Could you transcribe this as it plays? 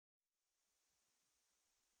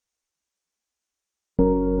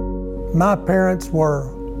My parents were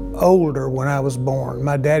older when I was born.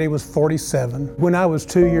 My daddy was 47. When I was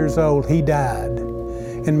 2 years old, he died,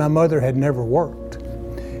 and my mother had never worked.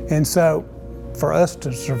 And so for us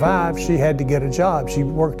to survive, she had to get a job. She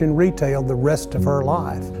worked in retail the rest of her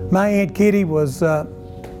life. My Aunt Kitty was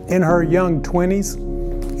in her young 20s,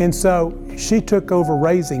 and so she took over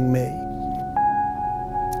raising me.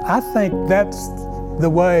 I think that's the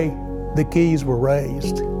way the Keys were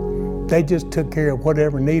raised. They just took care of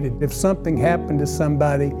whatever needed. If something happened to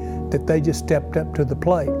somebody, that they just stepped up to the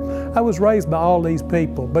plate. I was raised by all these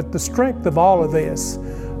people, but the strength of all of this,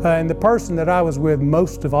 and the person that I was with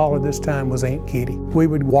most of all of this time was Aunt Kitty. We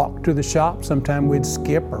would walk to the shop, sometimes we'd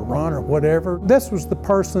skip or run or whatever. This was the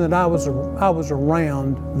person that I was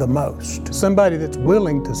around the most. Somebody that's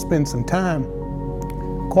willing to spend some time,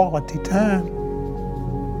 quality time.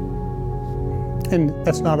 And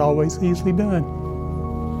that's not always easily done.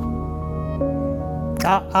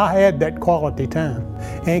 I had that quality time.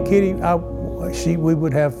 Aunt Kitty, we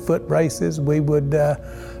would have foot races, we would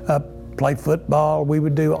play football, we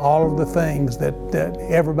would do all of the things that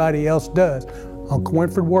everybody else does. Uncle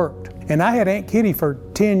Winfred worked. And I had Aunt Kitty for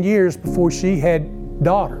 10 years before she had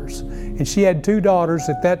daughters. And she had 2 daughters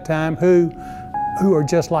at that time who are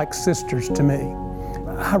just like sisters to me.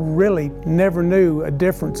 I really never knew a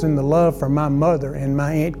difference in the love for my mother and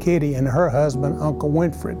my Aunt Kitty and her husband, Uncle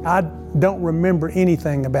Winfred. I don't remember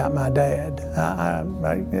anything about my dad,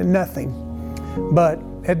 nothing. But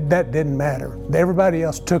that didn't matter. Everybody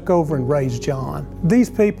else took over and raised John. These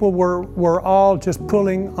people were all just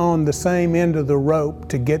pulling on the same end of the rope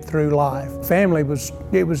to get through life. Family was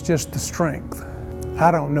just the strength.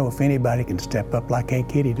 I don't know if anybody can step up like Aunt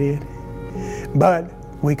Kitty did, but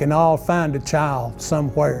we can all find a child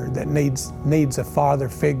somewhere that needs a father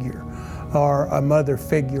figure or a mother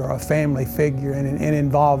figure or a family figure and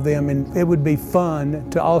involve them. And it would be fun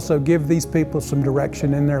to also give these people some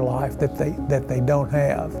direction in their life that they don't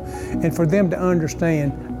have. And for them to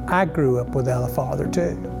understand, I grew up without a father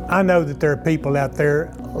too. I know that there are people out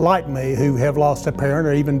there like me who have lost a parent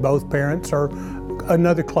or even both parents or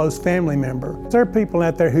another close family member. There are people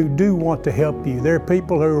out there who do want to help you. There are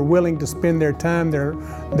people who are willing to spend their time,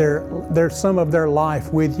 their some of their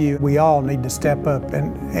life with you. We all need to step up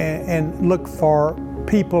and look for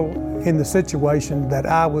people in the situation that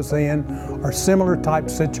I was in or similar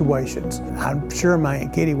type situations. I'm sure my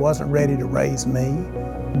Aunt Kitty wasn't ready to raise me,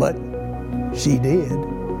 but she did.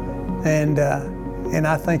 And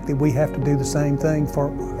I think that we have to do the same thing for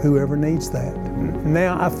whoever needs that.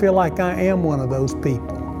 Now I feel like I am one of those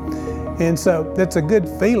people. And so that's a good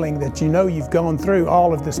feeling that you know you've gone through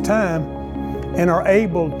all of this time and are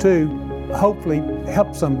able to hopefully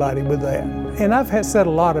help somebody with that. And I've said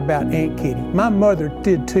a lot about Aunt Kitty. My mother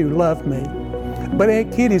did too love me, but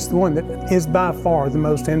Aunt Kitty's the one that is by far the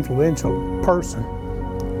most influential person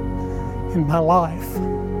in my life.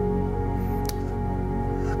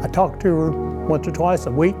 I talk to her once or twice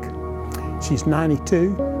a week. She's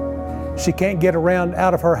 92. She can't get around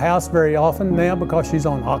out of her house very often now because she's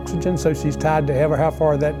on oxygen, so she's tied to how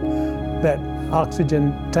far that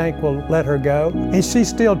oxygen tank will let her go. And she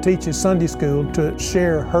still teaches Sunday school to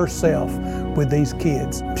share herself with these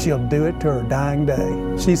kids. She'll do it to her dying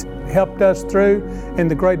day. She's helped us through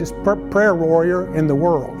and the greatest prayer warrior in the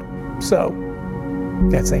world. So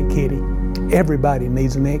that's Aunt Kitty. Everybody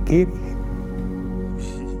needs an Aunt Kitty.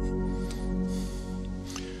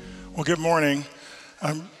 Well, good morning.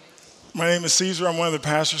 My name is Caesar. I'm one of the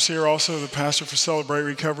pastors here, also the pastor for Celebrate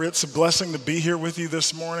Recovery. It's a blessing to be here with you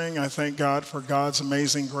this morning. I thank God for God's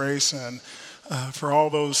amazing grace and for all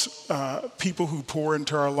those people who pour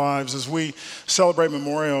into our lives. As we celebrate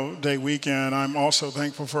Memorial Day weekend, I'm also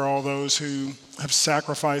thankful for all those who have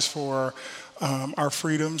sacrificed for our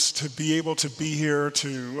freedoms, to be able to be here,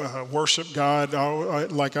 to worship God.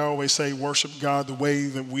 Like I always say, worship God the way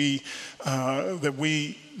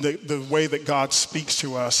the way that God speaks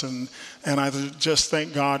to us. And I just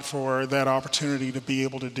thank God for that opportunity to be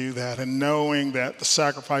able to do that. And knowing that the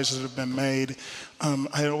sacrifices have been made,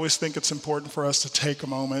 I always think it's important for us to take a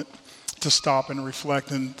moment to stop and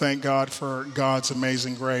reflect and thank God for God's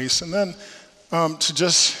amazing grace. And then to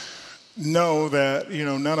just know that,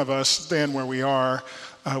 none of us stand where we are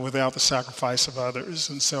without the sacrifice of others.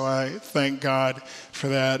 And so I thank God for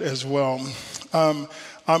that as well.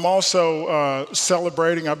 I'm also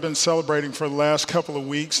celebrating. I've been celebrating for the last couple of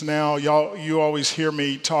weeks now. You always hear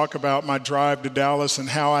me talk about my drive to Dallas and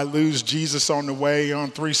how I lose Jesus on the way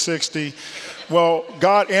on 360. Well,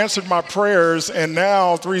 God answered my prayers, and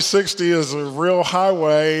now 360 is a real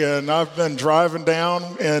highway, and I've been driving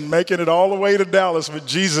down and making it all the way to Dallas with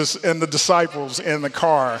Jesus and the disciples in the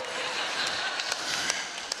car.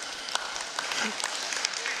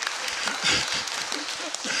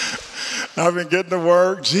 I've been getting to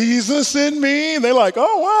work, Jesus in me. And they're like,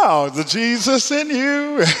 oh, wow, the Jesus in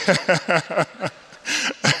you.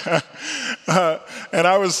 And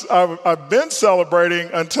I've been celebrating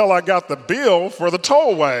until I got the bill for the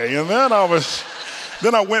tollway. And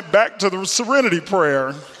then I went back to the serenity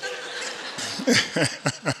prayer.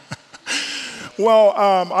 Well,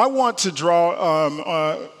 I want to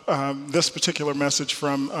draw this particular message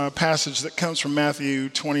from a passage that comes from Matthew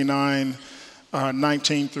 29,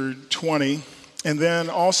 19 through 20, and then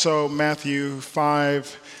also Matthew 5,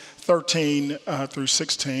 13 through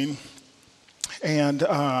 16. And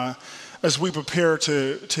as we prepare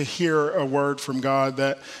to hear a word from God,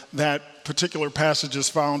 that particular passage is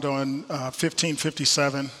found on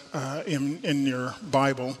 1557 in your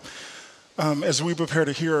Bible. As we prepare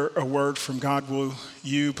to hear a word from God, will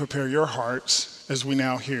you prepare your hearts as we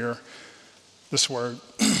now hear this word?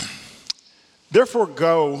 Therefore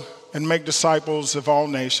go and make disciples of all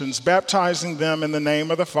nations, baptizing them in the name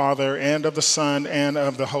of the Father and of the Son and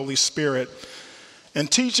of the Holy Spirit, and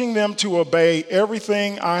teaching them to obey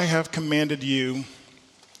everything I have commanded you.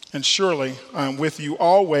 And surely I am with you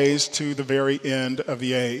always to the very end of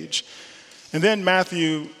the age. And then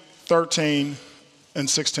Matthew 13 and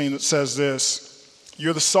 16, it says this: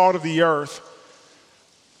 you're the salt of the earth,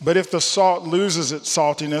 but if the salt loses its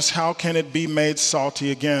saltiness, how can it be made salty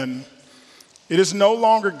again? It is no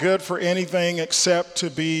longer good for anything except to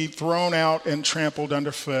be thrown out and trampled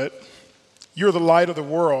underfoot. You're the light of the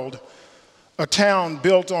world. A town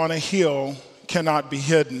built on a hill cannot be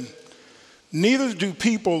hidden. Neither do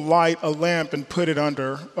people light a lamp and put it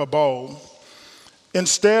under a bowl.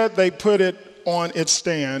 Instead, they put it on its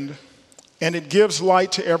stand, and it gives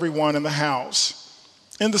light to everyone in the house.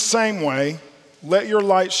 In the same way, let your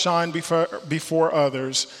light shine before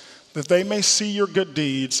others, that they may see your good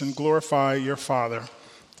deeds and glorify your Father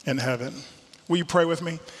in heaven. Will you pray with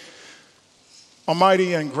me?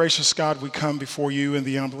 Almighty and gracious God, we come before you in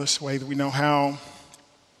the humblest way that we know how,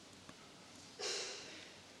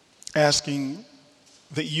 asking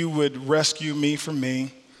that you would rescue me from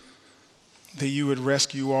me, that you would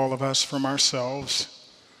rescue all of us from ourselves,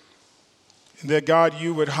 and that, God,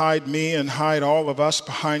 you would hide me and hide all of us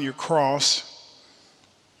behind your cross,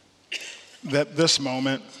 that this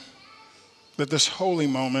moment, that this holy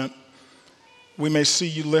moment, we may see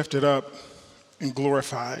you lifted up and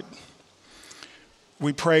glorified.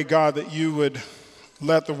 We pray, God, that you would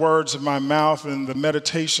let the words of my mouth and the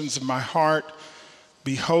meditations of my heart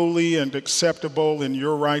be holy and acceptable in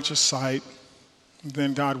your righteous sight.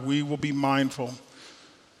 Then, God, we will be mindful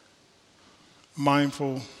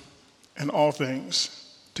in all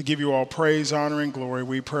things to give you all praise, honor, and glory.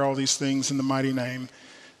 We pray all these things in the mighty name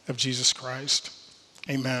of Jesus Christ.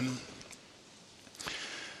 Amen.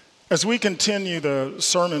 As we continue the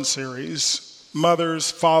sermon series, Mothers,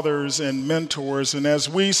 Fathers, and Mentors, and as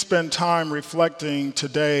we spend time reflecting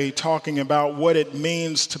today, talking about what it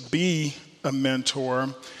means to be a mentor,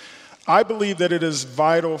 I believe that it is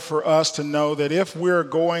vital for us to know that if we're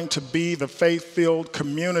going to be the faith-filled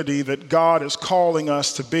community that God is calling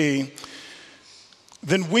us to be,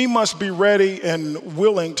 then we must be ready and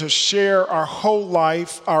willing to share our whole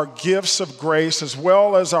life, our gifts of grace, as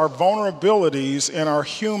well as our vulnerabilities and our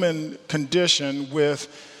human condition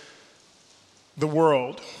with the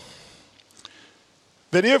world.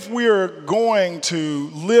 That if we are going to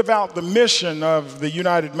live out the mission of the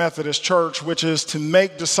United Methodist Church, which is to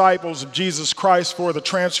make disciples of Jesus Christ for the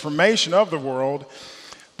transformation of the world,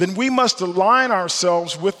 then we must align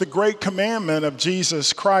ourselves with the great commandment of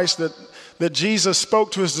Jesus Christ that Jesus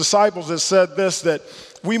spoke to his disciples that said this, that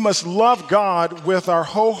we must love God with our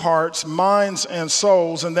whole hearts, minds, and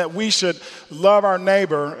souls, and that we should love our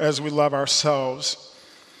neighbor as we love ourselves.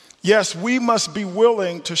 Yes, we must be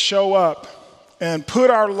willing to show up and put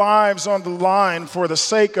our lives on the line for the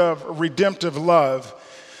sake of redemptive love.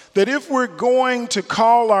 That if we're going to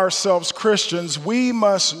call ourselves Christians, we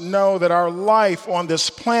must know that our life on this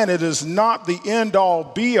planet is not the end-all,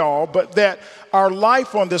 be-all, but that our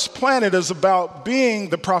life on this planet is about being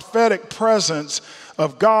the prophetic presence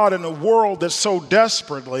of God in a world that so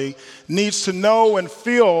desperately needs to know and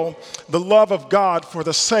feel the love of God for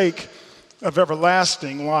the sake of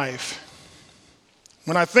everlasting life.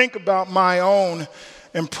 When I think about my own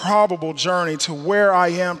improbable journey to where I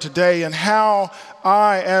am today and how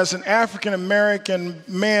I, as an African-American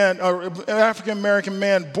man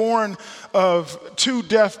born of two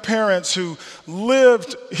deaf parents who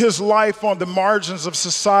lived his life on the margins of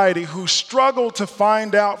society, who struggled to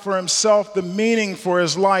find out for himself the meaning for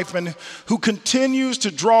his life, and who continues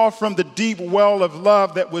to draw from the deep well of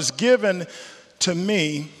love that was given to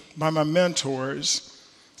me by my mentors,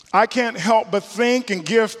 I can't help but think and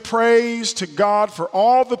give praise to God for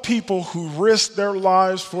all the people who risked their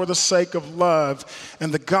lives for the sake of love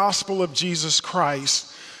and the gospel of Jesus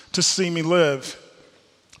Christ to see me live.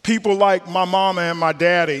 People like my mama and my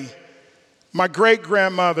daddy, my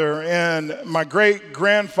great-grandmother and my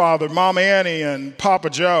great-grandfather, Mama Annie and Papa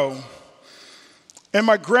Joe, and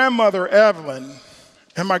my grandmother Evelyn,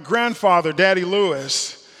 and my grandfather, Daddy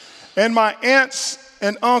Lewis, and my aunts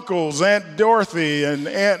and uncles, Aunt Dorothy and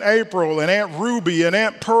Aunt April and Aunt Ruby and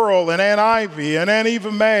Aunt Pearl and Aunt Ivy and Aunt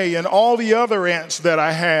Eva May and all the other aunts that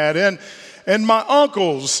I had, and my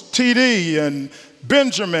uncles, TD and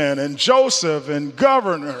Benjamin and Joseph and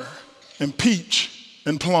Governor and Peach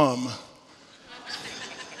and Plum.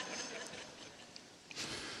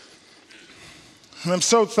 And I'm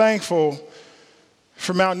so thankful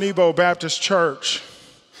for Mount Nebo Baptist Church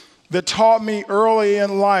that taught me early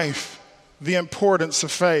in life the importance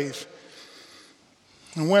of faith.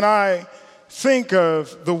 And when I think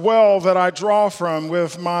of the well that I draw from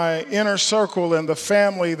with my inner circle and the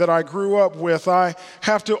family that I grew up with, I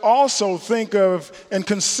have to also think of and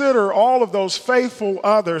consider all of those faithful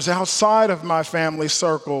others outside of my family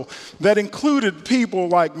circle that included people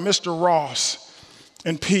like Mr. Ross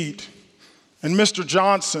and Pete and Mr.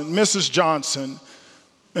 Johnson, Mrs. Johnson,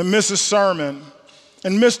 and Mrs. Sermon,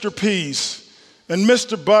 and Mr. Peace, and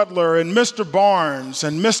Mr. Butler, and Mr. Barnes,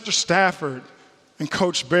 and Mr. Stafford, and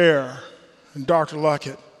Coach Bear, and Dr.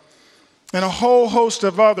 Luckett, and a whole host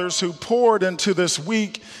of others who poured into this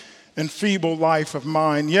weak and feeble life of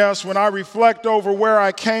mine. Yes, when I reflect over where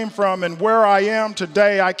I came from and where I am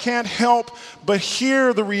today, I can't help but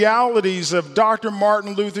hear the realities of Dr.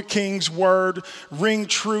 Martin Luther King's word ring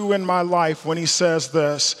true in my life when he says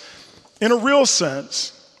this: in a real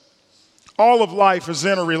sense, all of life is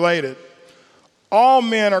interrelated. All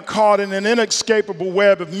men are caught in an inescapable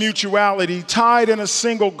web of mutuality, tied in a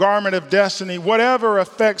single garment of destiny. Whatever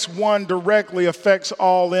affects one directly affects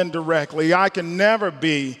all indirectly. I can never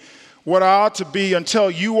be what I ought to be until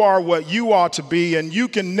you are what you ought to be, and you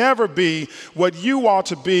can never be what you ought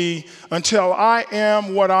to be until I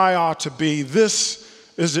am what I ought to be. This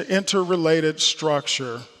is an interrelated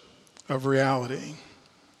structure of reality.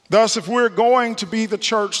 Thus, if we're going to be the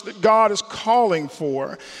church that God is calling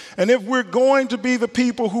for, and if we're going to be the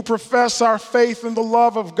people who profess our faith in the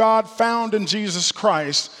love of God found in Jesus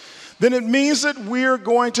Christ, then it means that we're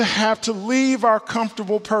going to have to leave our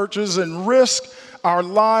comfortable perches and risk our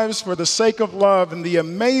lives for the sake of love and the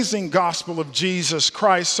amazing gospel of Jesus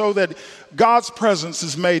Christ so that God's presence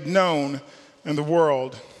is made known in the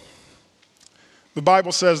world. The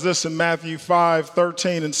Bible says this in Matthew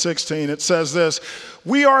 5:13 and 16. It says this: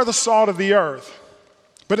 we are the salt of the earth,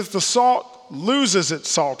 but if the salt loses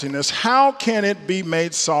its saltiness, how can it be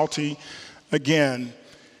made salty again?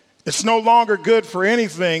 It's no longer good for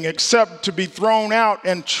anything except to be thrown out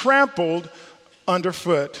and trampled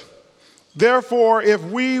underfoot. Therefore, if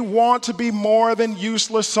we want to be more than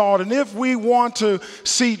useless salt, and if we want to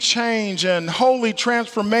see change and holy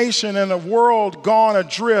transformation in a world gone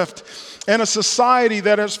adrift, and a society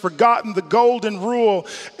that has forgotten the golden rule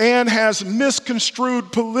and has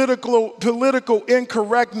misconstrued political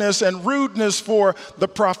incorrectness and rudeness for the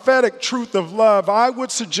prophetic truth of love, I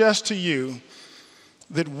would suggest to you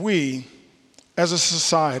that we, as a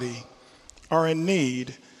society, are in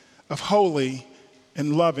need of holy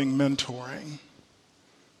and loving mentoring.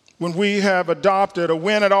 When we have adopted a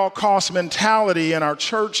win-at-all-cost mentality in our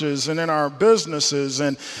churches and in our businesses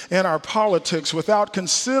and in our politics without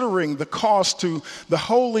considering the cost to the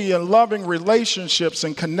holy and loving relationships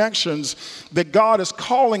and connections that God is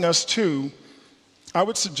calling us to, I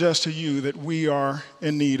would suggest to you that we are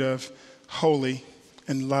in need of holy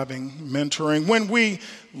and loving mentoring. When we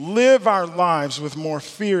live our lives with more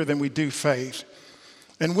fear than we do faith,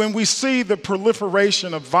 and when we see the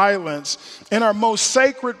proliferation of violence in our most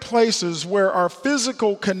sacred places where our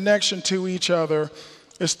physical connection to each other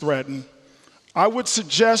is threatened, I would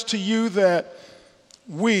suggest to you that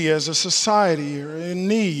we as a society are in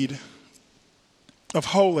need of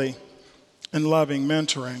holy and loving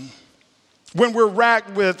mentoring. When we're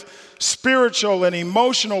racked with spiritual and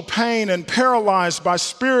emotional pain and paralyzed by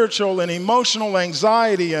spiritual and emotional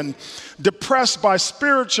anxiety and depressed by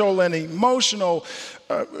spiritual and emotional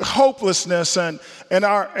hopelessness and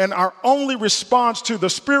our only response to the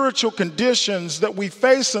spiritual conditions that we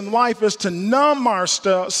face in life is to numb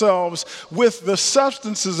ourselves with the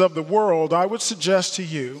substances of the world, I would suggest to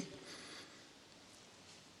you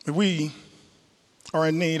that we are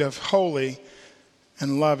in need of holy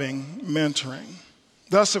and loving mentoring.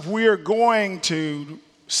 Thus, if we are going to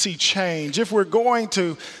see change, if we're going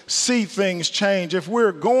to see things change, if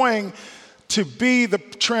we're going to be the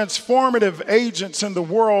transformative agents in the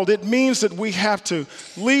world, it means that we have to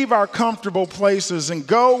leave our comfortable places and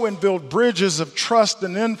go and build bridges of trust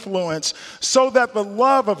and influence so that the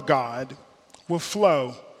love of God will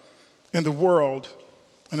flow in the world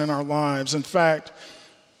and in our lives. In fact,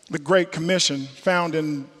 the Great Commission found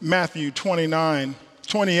in Matthew 28,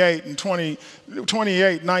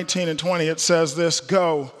 19 and 20, it says this: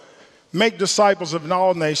 "Go, make disciples of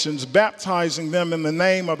all nations, baptizing them in the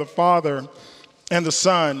name of the Father and the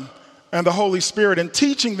Son and the Holy Spirit, and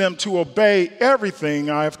teaching them to obey everything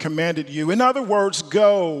I have commanded you." In other words,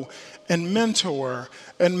 go and mentor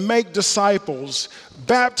and make disciples,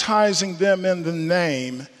 baptizing them in the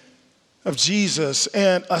name of Jesus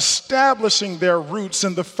and establishing their roots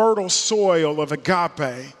in the fertile soil of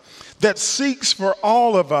agape that seeks for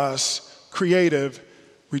all of us creative,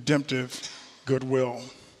 redemptive goodwill.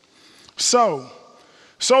 So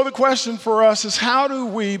the question for us is, how do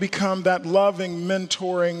we become that loving,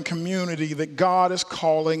 mentoring community that God is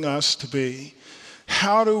calling us to be?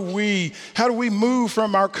 How do we move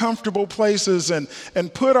from our comfortable places and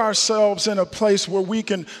put ourselves in a place where we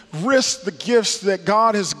can risk the gifts that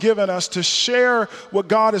God has given us to share what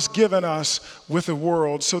God has given us with the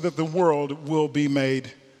world so that the world will be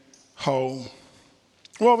made whole?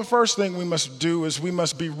 Well, the first thing we must do is we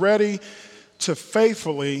must be ready to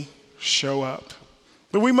faithfully show up.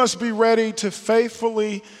 But we must be ready to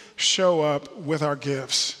faithfully show up with our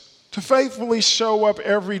gifts, to faithfully show up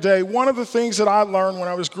every day. One of the things that I learned when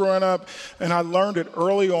I was growing up, and I learned it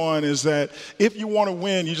early on, is that if you want to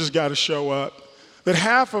win, you just got to show up. That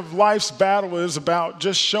half of life's battle is about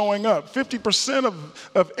just showing up. 50%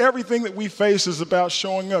 of everything that we face is about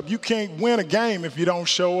showing up. You can't win a game if you don't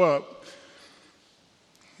show up.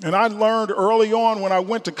 And I learned early on when I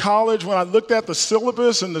went to college, when I looked at the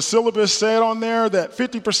syllabus, and the syllabus said on there that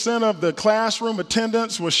 50% of the classroom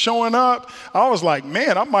attendance was showing up, I was like,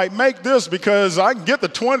 man, I might make this because I can get the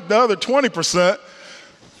other 20%.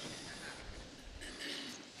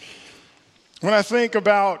 When I think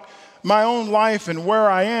about my own life and where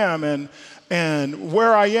I am and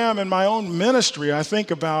where I am in my own ministry, I think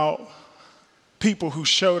about people who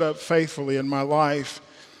showed up faithfully in my life.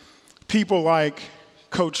 People like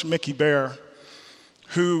Coach Mickey Bear,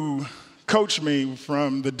 who coached me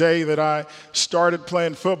from the day that I started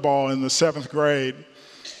playing football in the 7th grade.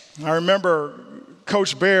 I remember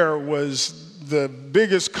Coach Bear was the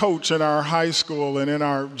biggest coach in our high school and in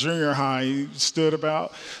our junior high. He stood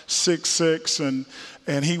about 6'6",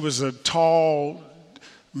 and he was a tall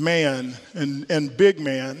man and big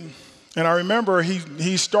man. And I remember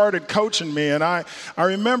he started coaching me, and I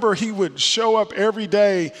remember he would show up every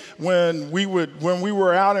day when we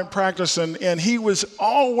were out in practice, and he was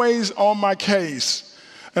always on my case.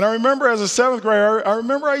 And I remember as a 7th grader,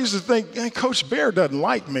 I used to think, hey, Coach Bear doesn't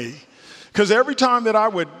like me, because every time that I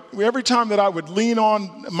would lean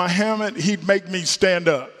on my helmet, he'd make me stand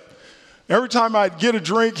up. Every time I'd get a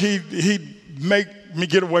drink, he'd make me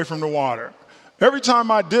get away from the water. Every time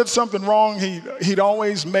I did something wrong, he'd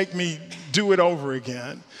always make me do it over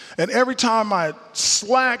again. And every time I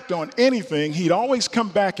slacked on anything, he'd always come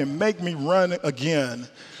back and make me run again.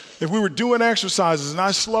 If we were doing exercises and I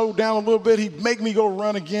slowed down a little bit, he'd make me go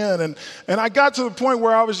run again. And I got to the point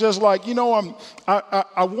where I was just like,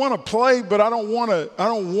 I want to play, but I don't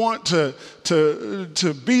want to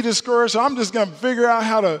be discouraged. So I'm just going to figure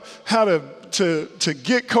out how to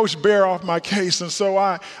get Coach Bear off my case. And so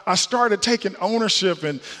I started taking ownership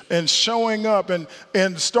and showing up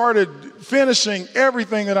and started finishing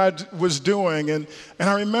everything that I was doing. And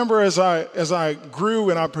I remember as I grew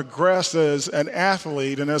and I progressed as an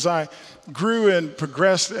athlete, and as I grew and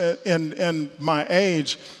progressed in my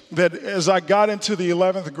age, that as I got into the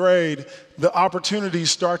 11th grade, the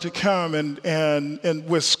opportunities start to come, and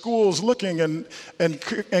with schools looking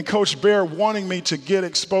and Coach Bear wanting me to get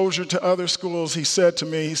exposure to other schools, he said to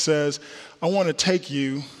me, he says, I want to take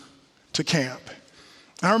you to camp.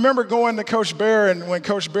 I remember going to Coach Bear, and when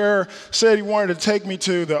Coach Bear said he wanted to take me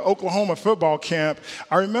to the Oklahoma football camp,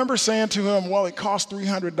 I remember saying to him, well, it costs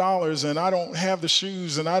 $300, and I don't have the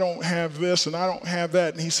shoes, and I don't have this, and I don't have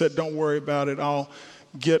that. And he said, don't worry about it. I'll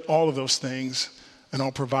get all of those things, and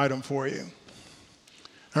I'll provide them for you.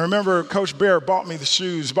 I remember Coach Bear bought me the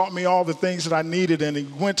shoes, bought me all the things that I needed, and he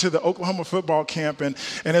went to the Oklahoma football camp. And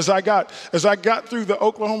as I got through the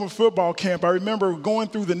Oklahoma football camp, I remember going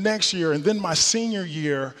through the next year and then my senior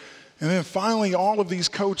year, and then finally all of these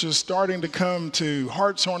coaches starting to come to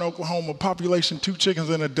Hartshorn, Oklahoma, population 2 chickens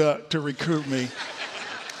and a duck, to recruit me.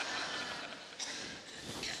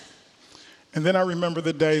 And then I remember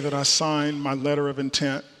the day that I signed my letter of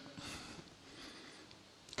intent.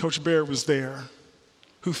 Coach Bear was there.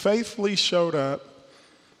 who faithfully showed up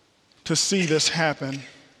to see this happen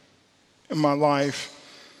in my life.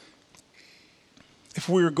 If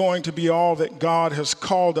we are going to be all that God has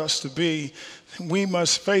called us to be, we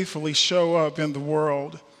must faithfully show up in the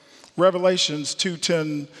world. Revelations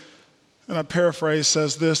 2:10, and I paraphrase,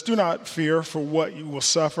 says this: "Do not fear for what you will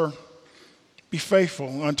suffer. Be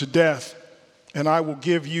faithful unto death, and I will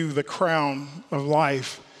give you the crown of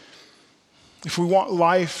life." If we want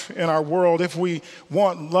life in our world, if we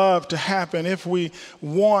want love to happen, if we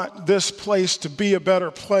want this place to be a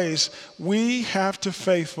better place, we have to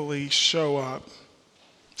faithfully show up.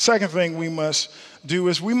 Second thing we must do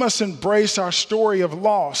is we must embrace our story of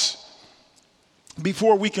loss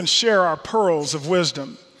before we can share our pearls of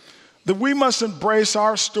wisdom. That we must embrace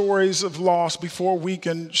our stories of loss before we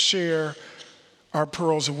can share our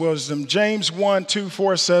pearls of wisdom. James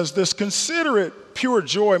 1:2-4 says this: "Consider it pure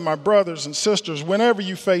joy, my brothers and sisters, whenever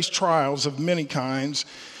you face trials of many kinds,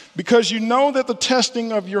 because you know that the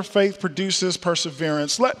testing of your faith produces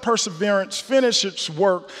perseverance. Let perseverance finish its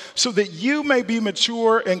work so that you may be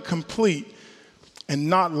mature and complete and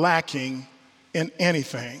not lacking in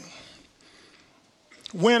anything."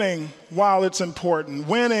 Winning while it's important,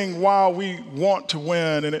 winning while we want to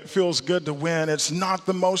win and it feels good to win, it's not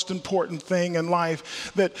the most important thing in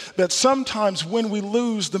life. That sometimes when we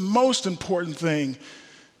lose, the most important thing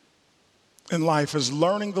in life is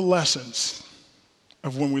learning the lessons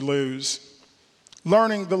of when we lose.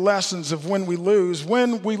 Learning the lessons of when we lose,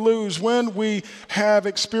 when we have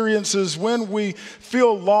experiences, when we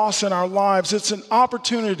feel loss in our lives. It's an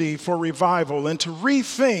opportunity for revival and to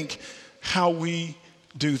rethink how we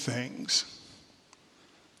do things.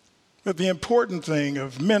 But the important thing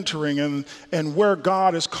of mentoring and where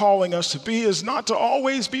God is calling us to be is not to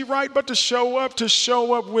always be right, but to show up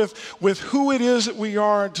with who it is that we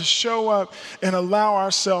are, and to show up and allow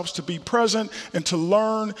ourselves to be present and to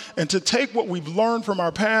learn and to take what we've learned from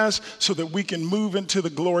our past so that we can move into the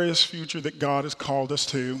glorious future that God has called us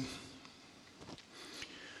to.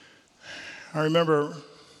 I remember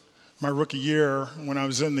my rookie year when I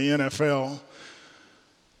was in the NFL.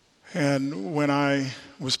 And when I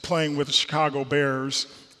was playing with the Chicago Bears,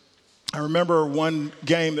 I remember one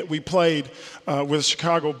game that we played with the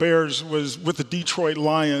Chicago Bears was with the Detroit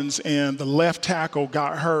Lions, and the left tackle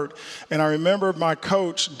got hurt. And I remember my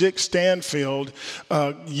coach, Dick Stanfield,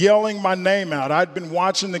 yelling my name out. I'd been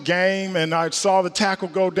watching the game, and I saw the tackle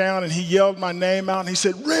go down, and he yelled my name out, and he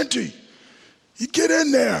said, "Renty, you get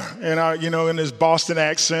in there." And I, in his Boston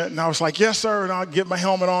accent, and I was like, "Yes, sir." And I get my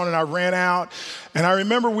helmet on, and I ran out. And I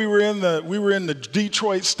remember we were in the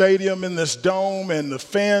Detroit stadium in this dome, and the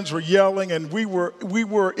fans were yelling, and we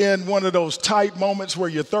were in one of those tight moments where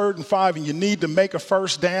you're 3rd and 5 and you need to make a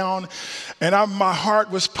first down. And my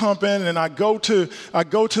heart was pumping, and I go to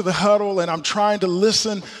the huddle, and I'm trying to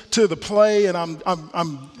listen to the play, and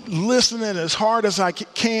I'm listening as hard as I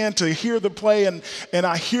can to hear the play, and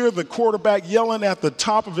I hear the quarterback yelling at the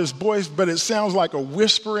top of his voice, but it sounds like a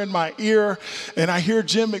whisper in my ear. And I hear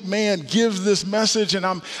Jim McMahon give this message, and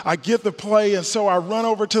I get the play, and so I run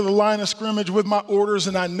over to the line of scrimmage with my orders,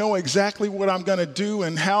 and I know exactly what I'm going to do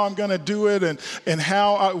and how I'm going to do it, and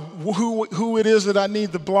how who it is that I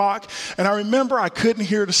need to block. And I remember I couldn't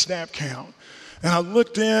hear the snap count. And I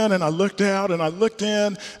looked in and I looked out and I looked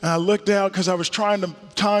in and I looked out because I was trying to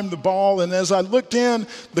time the ball. And as I looked in,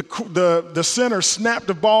 the center snapped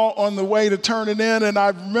the ball on the way to turn it in. And I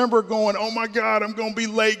remember going, "Oh my God, I'm going to be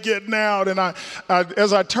late getting out." And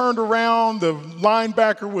as I turned around, the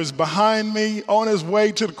linebacker was behind me on his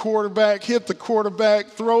way to the quarterback, hit the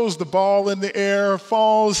quarterback, throws the ball in the air,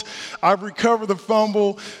 falls. I recover the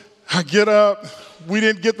fumble. I get up. We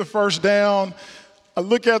didn't get the first down. I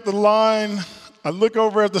look at the line. I look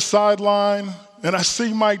over at the sideline, and I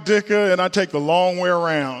see Mike Ditka, and I take the long way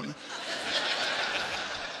around.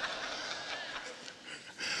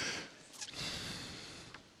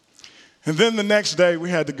 And then the next day, we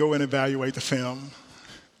had to go and evaluate the film.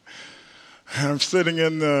 And I'm sitting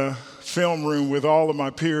in the film room with all of my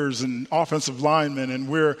peers and offensive linemen, and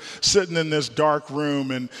we're sitting in this dark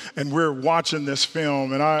room, and we're watching this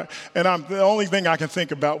film, and I'm the only thing I can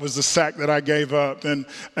think about was the sack that I gave up, and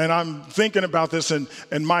I'm thinking about this, and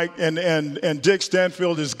Mike and Dick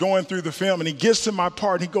Stanfield is going through the film, and he gets to my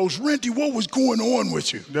part, and he goes, "Renty, what was going on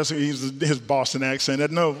with you?" That's his Boston accent.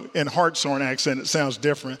 In Hartshorn accent, it sounds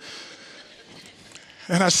different.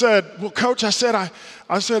 And I said, "Well, Coach," I said, I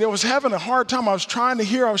was having a hard time. I was trying to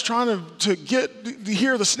hear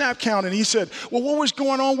the snap count. And he said, "Well, what was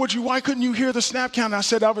going on with you? Why couldn't you hear the snap count?" And I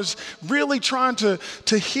said, "I was really trying to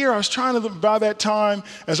hear. I was trying to, by that time,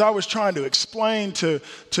 as I was trying to explain to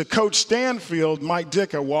Coach Stanfield, Mike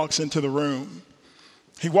Ditka walks into the room.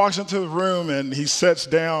 He walks into the room and he sits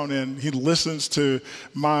down and he listens to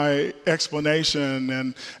my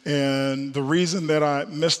explanation and the reason that I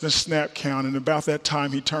missed the snap count. And about that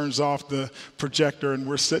time, he turns off the projector and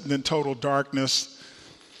we're sitting in total darkness.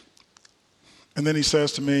 And then he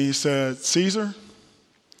says to me, he said, Caesar,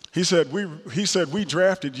 he said, we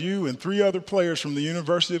drafted you and 3 other players from the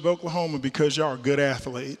University of Oklahoma because y'all are good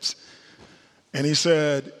athletes. And he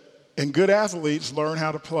said, and good athletes learn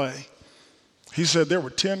how to play. He said there were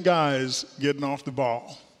 10 guys getting off the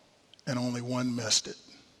ball, and only 1 missed it.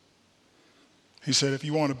 He said, if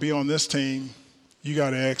you want to be on this team, you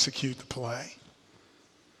got to execute the play.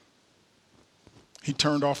 He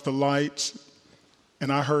turned off the lights, and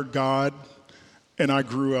I heard God, and I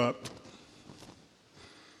grew up.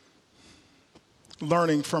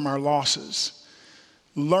 Learning from our losses.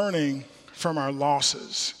 Learning from our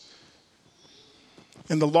losses.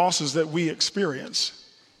 And the losses that we experience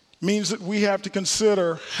means that we have to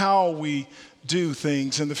consider how we do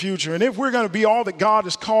things in the future. And if we're going to be all that God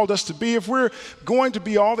has called us to be, if we're going to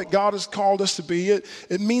be all that God has called us to be,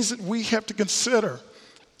 it means that we have to consider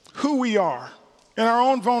who we are and our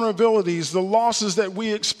own vulnerabilities, the losses that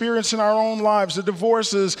we experience in our own lives, the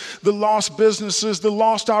divorces, the lost businesses, the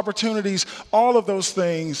lost opportunities. All of those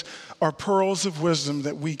things are pearls of wisdom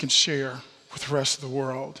that we can share with the rest of the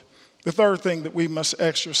world. The third thing that we must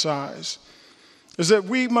exercise is that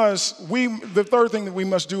the third thing that we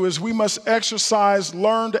must do is we must exercise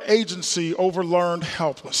learned agency over learned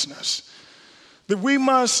helplessness. That we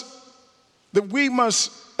must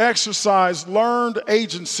exercise learned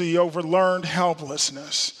agency over learned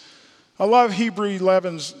helplessness. I love Hebrews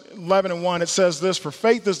 11:1. It says this, for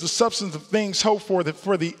faith is the substance of things hoped for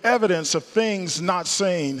the evidence of things not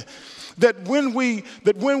seen. That when we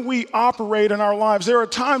operate in our lives, there are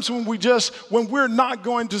times when we're not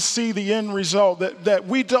going to see the end result,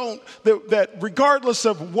 that regardless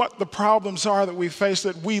of what the problems are that we face,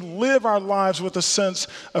 that we live our lives with a sense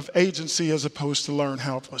of agency as opposed to learned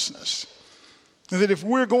helplessness. And that if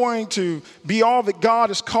we're going to be all that God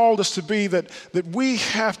has called us to be, that we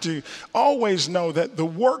have to always know that the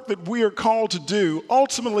work that we are called to do,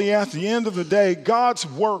 ultimately at the end of the day, God's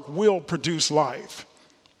work will produce life.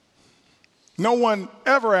 No one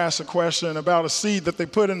ever asks a question about a seed that they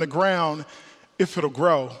put in the ground if it'll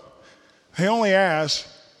grow. They only ask,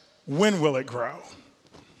 when will it grow?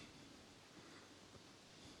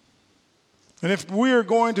 And if we're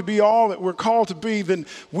going to be all that we're called to be, then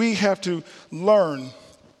we have to learn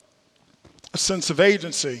a sense of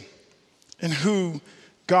agency in who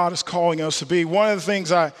God is calling us to be. One of the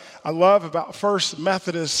things I love about First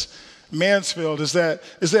Methodist Mansfield is that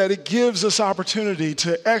it gives us opportunity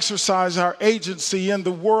to exercise our agency in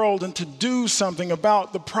the world and to do something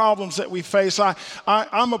about the problems that we face.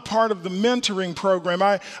 I'm a part of the mentoring program.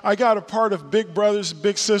 I got a part of Big Brothers,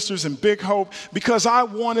 Big Sisters, and Big Hope because I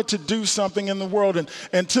wanted to do something in the world.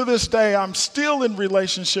 And to this day, I'm still in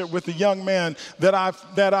relationship with the young man that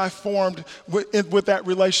I formed with that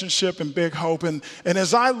relationship in Big Hope. And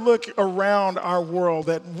as I look around our world,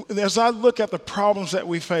 as I look at the problems that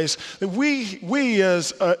we face, that we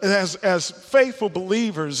as faithful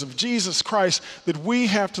believers of Jesus Christ, that we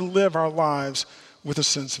have to live our lives with a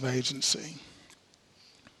sense of agency.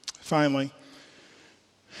 Finally,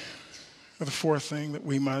 the fourth thing that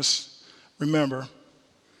we must remember,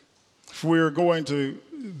 if we're going to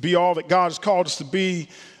be all that God has called us to be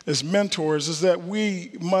as mentors, is that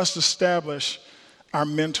we must establish our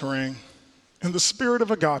mentoring in the spirit of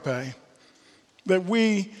agape, that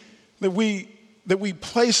we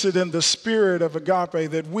place it in the spirit of agape,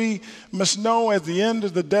 that we must know at the end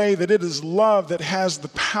of the day that it is love that has the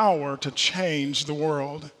power to change the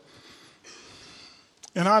world.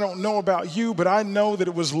 And I don't know about you, but I know that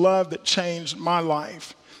it was love that changed my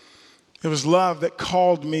life. It was love that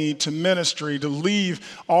called me to ministry, to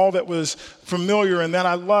leave all that was familiar and that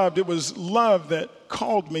I loved. It was love that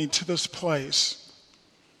called me to this place.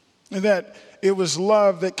 And that it was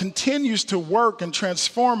love that continues to work and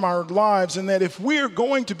transform our lives, and that if we are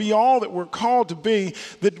going to be all that we're called to be,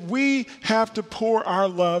 that we have to pour our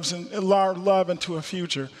love into a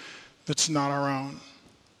future that's not our own.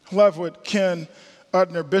 I love what Bishop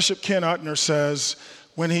Ken Utner says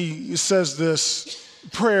when he says this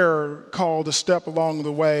prayer called A Step Along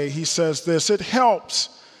the Way. He says this, it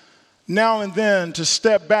helps now and then to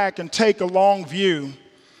step back and take a long view.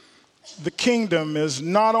 The kingdom is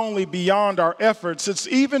not only beyond our efforts, it's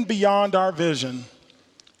even beyond our vision.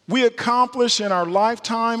 We accomplish in our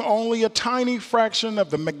lifetime only a tiny fraction of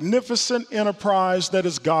the magnificent enterprise that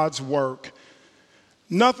is God's work.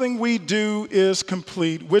 Nothing we do is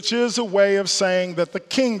complete, which is a way of saying that the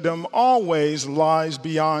kingdom always lies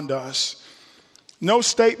beyond us. No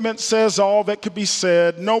statement says all that could be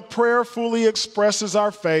said. No prayer fully expresses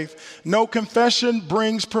our faith. No confession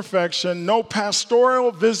brings perfection. No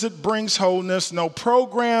pastoral visit brings wholeness. No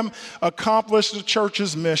program accomplishes the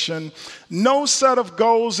church's mission. No set of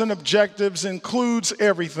goals and objectives includes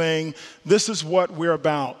everything. This is what we're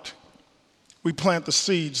about. We plant the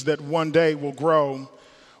seeds that one day will grow.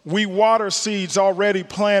 We water seeds already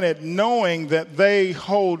planted, knowing that they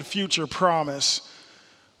hold future promise.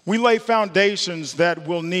 We lay foundations that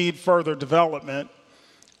will need further development.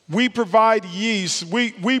 We provide yeast.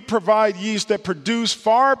 We provide yeast that produce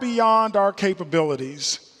far beyond our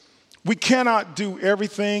capabilities. We cannot do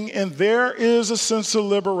everything, and there is a sense of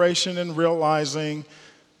liberation in realizing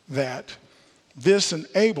that this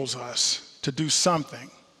enables us to do something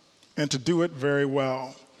and to do it very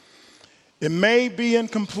well. It may be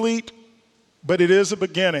incomplete, but it is a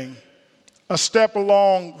beginning, a step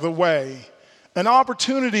along the way. An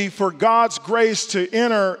opportunity for God's grace to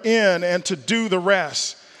enter in and to do the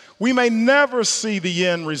rest. We may never see the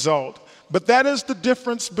end result, but that is the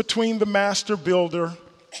difference between the master builder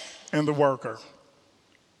and the worker.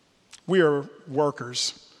 We are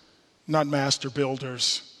workers, not master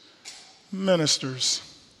builders, ministers,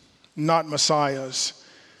 not messiahs.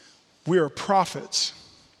 We are prophets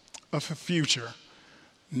of a future,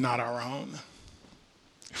 not our own.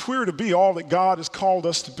 If we're to be all that God has called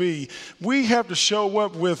us to be, we have to show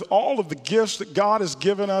up with all of the gifts that God has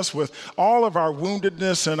given us, with all of our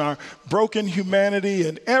woundedness and our broken humanity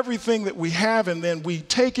and everything that we have, and then we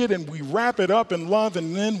take it and we wrap it up in love,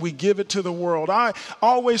 and then we give it to the world. I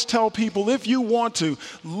always tell people, if you want to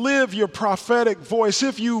live your prophetic voice,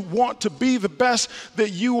 if you want to be the best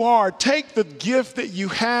that you are, take the gift that you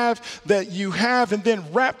have, and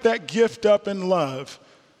then wrap that gift up in love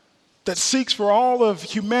that seeks for all of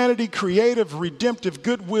humanity, creative, redemptive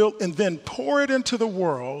goodwill, and then pour it into the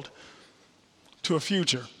world to a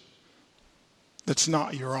future that's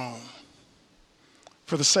not your own.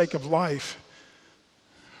 For the sake of life,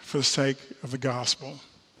 for the sake of the gospel,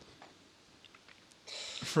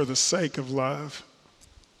 for the sake of love.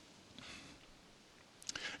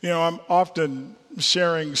 You know, I'm often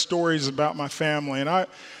sharing stories about my family, and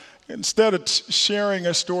instead of sharing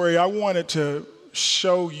a story, I wanted to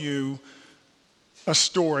show you a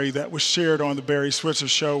story that was shared on the Barry Switzer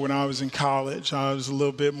show when I was in college. I was a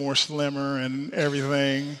little bit more slimmer and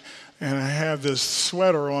everything, and I have this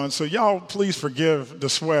sweater on, so y'all please forgive the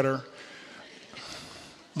sweater.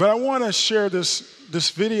 But I want to share this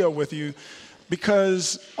video with you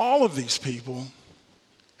because all of these people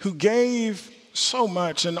who gave so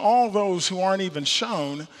much, and all those who aren't even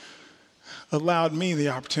shown, allowed me the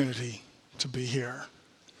opportunity to be here.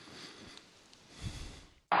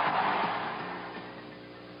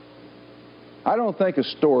 I don't think a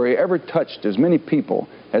story ever touched as many people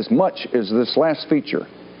as much as this last feature.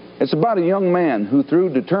 It's about a young man who,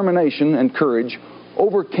 through determination and courage,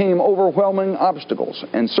 overcame overwhelming obstacles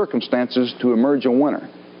and circumstances to emerge a winner.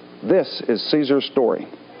 This is Caesar's story.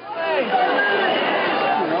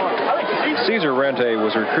 Caesar Rente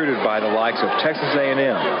was recruited by the likes of Texas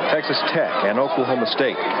A&M, Texas Tech, and Oklahoma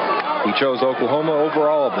State. He chose Oklahoma over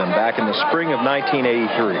all of them back in the spring of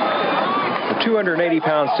 1983. The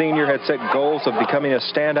 280-pound senior had set goals of becoming a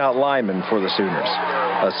standout lineman for the Sooners.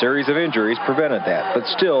 A series of injuries prevented that, but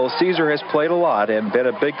still, Caesar has played a lot and been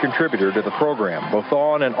a big contributor to the program, both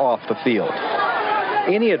on and off the field.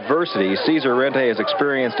 Any adversity Caesar Rente has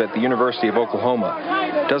experienced at the University of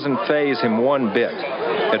Oklahoma doesn't faze him one bit.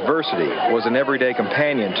 Adversity was an everyday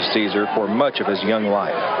companion to Caesar for much of his young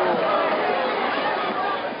life.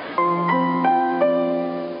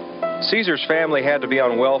 Caesar's family had to be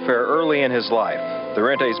on welfare early in his life. The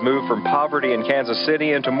Rentes moved from poverty in Kansas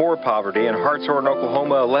City into more poverty in Hartshorn,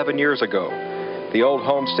 Oklahoma 11 years ago. The old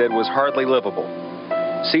homestead was hardly livable.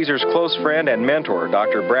 Caesar's close friend and mentor,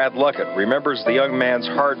 Dr. Brad Luckett, remembers the young man's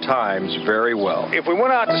hard times very well. If we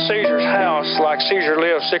went out to Caesar's house like Caesar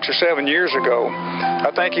lived 6 or 7 years ago,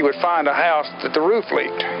 I think he would find a house that the roof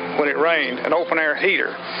leaked when it rained, an open-air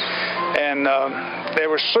heater. And there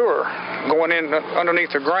was sewer going in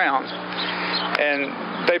underneath the ground.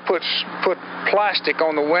 And they put plastic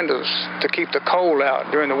on the windows to keep the cold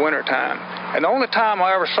out during the wintertime. And the only time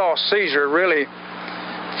I ever saw Caesar really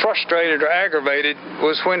frustrated or aggravated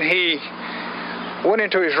was when he went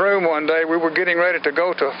into his room one day. We were getting ready to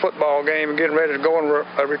go to a football game and getting ready to go on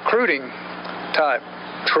a recruiting type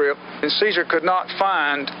trip, and Caesar could not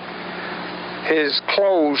find his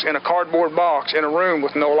clothes in a cardboard box in a room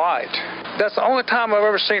with no light. That's the only time I've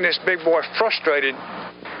ever seen this big boy frustrated.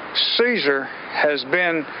 Caesar has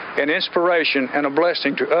been an inspiration and a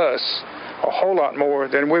blessing to us a whole lot more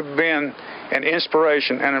than we've been an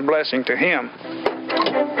inspiration and a blessing to him.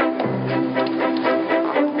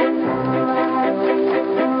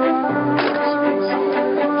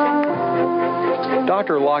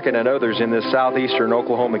 Dr. Lockett and others in this southeastern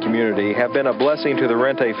Oklahoma community have been a blessing to the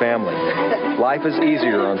Rente family. Life is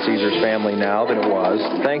easier on Caesar's family now than it was,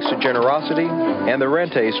 thanks to generosity and the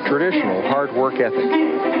Rente's traditional hard work ethic.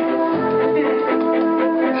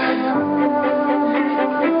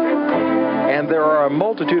 And there are a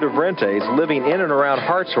multitude of Rentes living in and around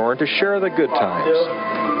Hartshorn to share the good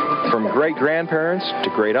times. From great-grandparents to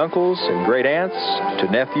great-uncles and great-aunts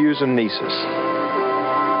to nephews and nieces.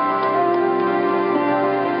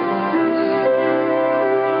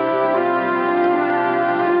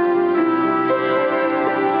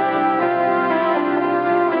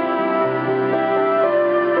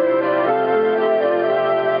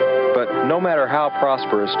 No matter how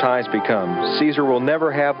prosperous times become, Caesar will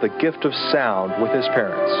never have the gift of sound with his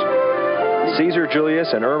parents. Caesar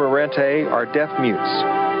Julius and Irma Rente are deaf mutes.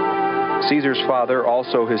 Caesar's father,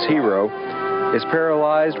 also his hero, is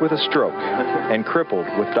paralyzed with a stroke and crippled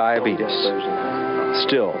with diabetes.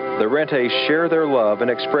 Still, the Rentes share their love and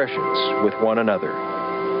expressions with one another.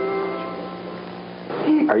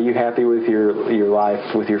 Are you happy with your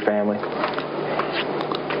life, with your family?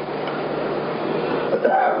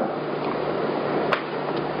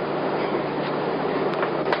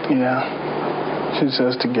 Yeah, she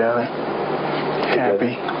says together.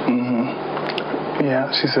 Happy. Mm-hmm.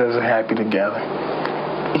 Yeah, she says they're happy together.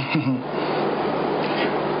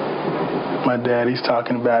 My daddy's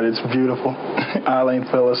talking about it. It's beautiful. Eileen,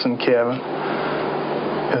 Phyllis, and Kevin,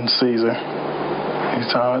 and Caesar.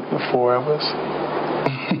 He's talking about the four of us.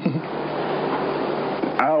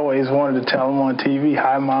 I always wanted to tell them on TV,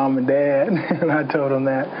 hi, Mom and Dad, and I told them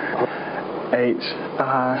that.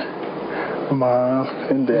 Hi. Mom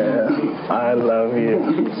and Dad, I love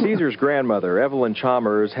you. Caesar's grandmother, Evelyn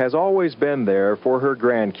Chalmers, has always been there for her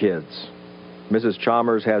grandkids. Mrs.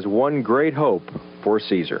 Chalmers has one great hope for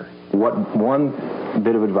Caesar. What one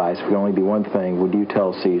bit of advice, if it could only be one thing, would you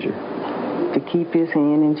tell Caesar? To keep his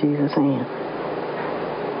hand in Jesus' hand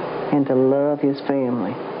and to love his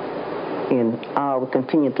family. And I will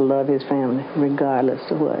continue to love his family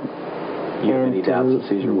regardless of what. You have any doubts that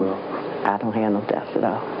Caesar will? I don't have no doubts at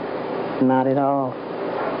all. Not at all.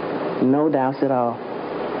 No doubts at all.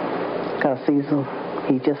 Because Caesar,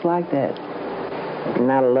 he's just like that.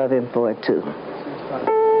 And I love him for it, too.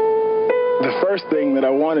 The first thing that I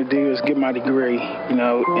want to do is get my degree, and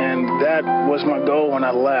that was my goal when I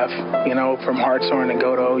left, from Hartshorn to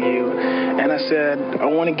go to OU. And I said, I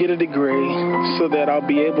want to get a degree so that I'll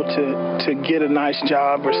be able to get a nice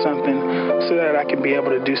job or something so that I can be able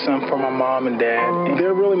to do something for my mom and dad. And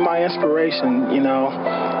they're really my inspiration,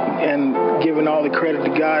 and giving all the credit to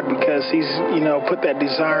God because he's, put that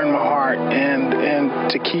desire in my heart and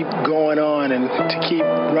to keep going on and to keep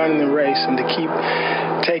running the race and to keep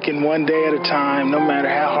taking one day at a time, no matter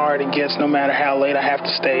how hard it gets, no matter how late I have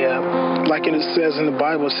to stay up. Like it says in the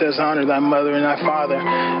Bible, it says, honor thy mother and thy father.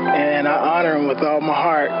 And I honor them with all my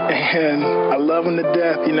heart. And I love them to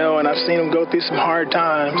death, and I've seen them go through some hard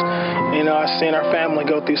times. I've seen our family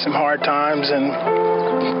go through some hard times. And,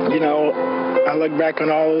 I look back on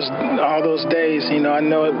all those days, I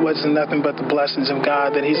know it wasn't nothing but the blessings of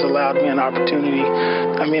God that he's allowed me an opportunity.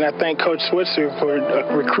 I thank Coach Switzer for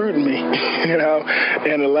recruiting me,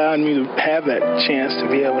 and allowing me to have that chance to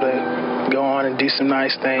be able to go on and do some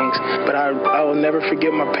nice things. But I will never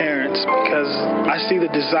forget my parents because I see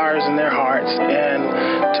the desires in their hearts and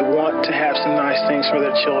to want to have some nice things for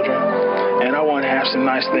their children. And I want to have some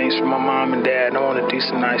nice things for my mom and dad, and I want to do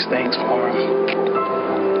some nice things for them.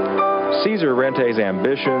 Caesar Rente's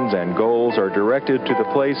ambitions and goals are directed to the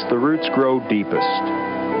place the roots grow deepest,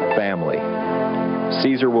 family.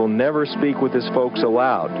 Caesar will never speak with his folks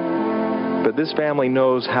aloud, but this family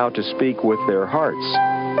knows how to speak with their hearts.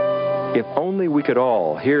 If only we could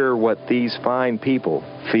all hear what these fine people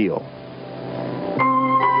feel.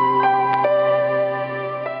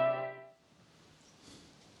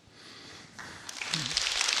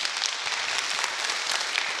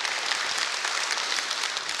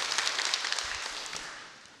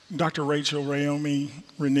 Dr. Rachel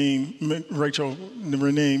Reneem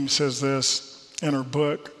says this in her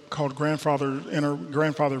book called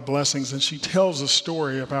Grandfather Blessings, and she tells a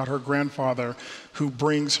story about her grandfather who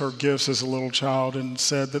brings her gifts as a little child and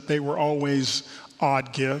said that they were always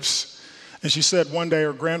odd gifts. And she said one day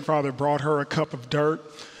her grandfather brought her a cup of dirt,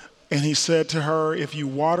 and he said to her, if you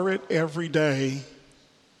water it every day,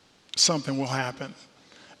 something will happen.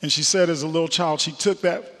 And she said as a little child, she took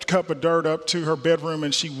that cup of dirt up to her bedroom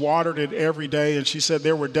and she watered it every day. And she said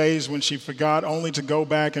there were days when she forgot only to go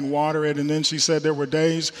back and water it. And then she said there were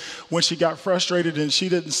days when she got frustrated and she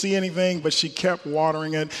didn't see anything, but she kept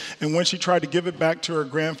watering it. And when she tried to give it back to her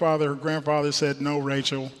grandfather said, no,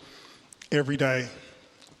 Rachel, every day.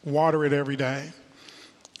 Water it every day.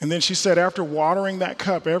 And then she said after watering that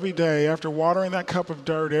cup every day, after watering that cup of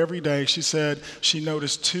dirt every day, she said she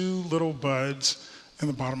noticed 2 little buds in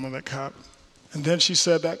the bottom of that cup. And then she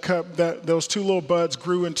said those 2 little buds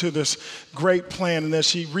grew into this great plant, and then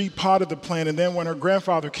she repotted the plant. And then when her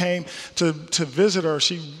grandfather came to visit her,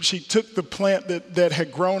 she took the plant that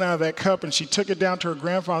had grown out of that cup and she took it down to her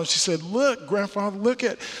grandfather. She said, look, grandfather, look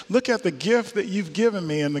at the gift that you've given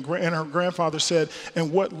me. And her grandfather said,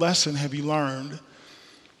 and what lesson have you learned?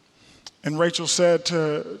 And Rachel said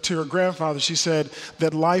to her grandfather, she said,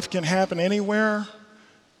 that life can happen anywhere.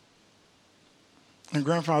 And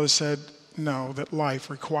grandfather said, no, that life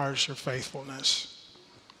requires your faithfulness.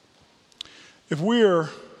 If we are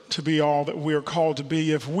to be all that we are called to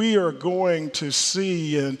be, if we are going to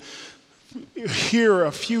see and hear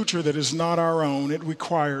a future that is not our own, it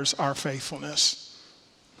requires our faithfulness.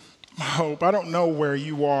 My hope, I don't know where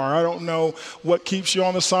you are. I don't know what keeps you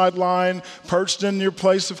on the sideline, perched in your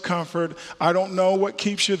place of comfort. I don't know what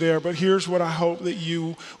keeps you there, but here's what I hope that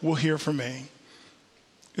you will hear from me,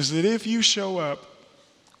 is that if you show up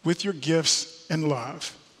with your gifts and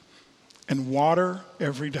love and water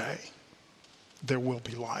every day, there will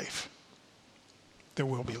be life. There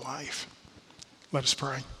will be life. Let us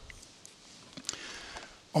pray.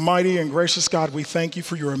 Almighty and gracious God, we thank you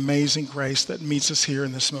for your amazing grace that meets us here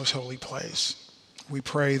in this most holy place. We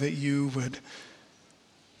pray that you would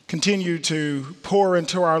continue to pour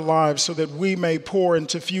into our lives so that we may pour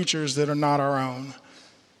into futures that are not our own.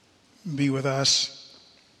 Be with us.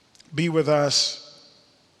 Be with us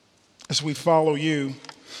as we follow you.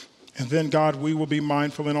 And then, God, we will be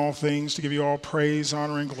mindful in all things to give you all praise,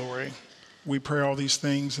 honor, and glory. We pray all these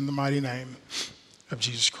things in the mighty name of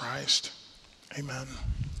Jesus Christ. Amen.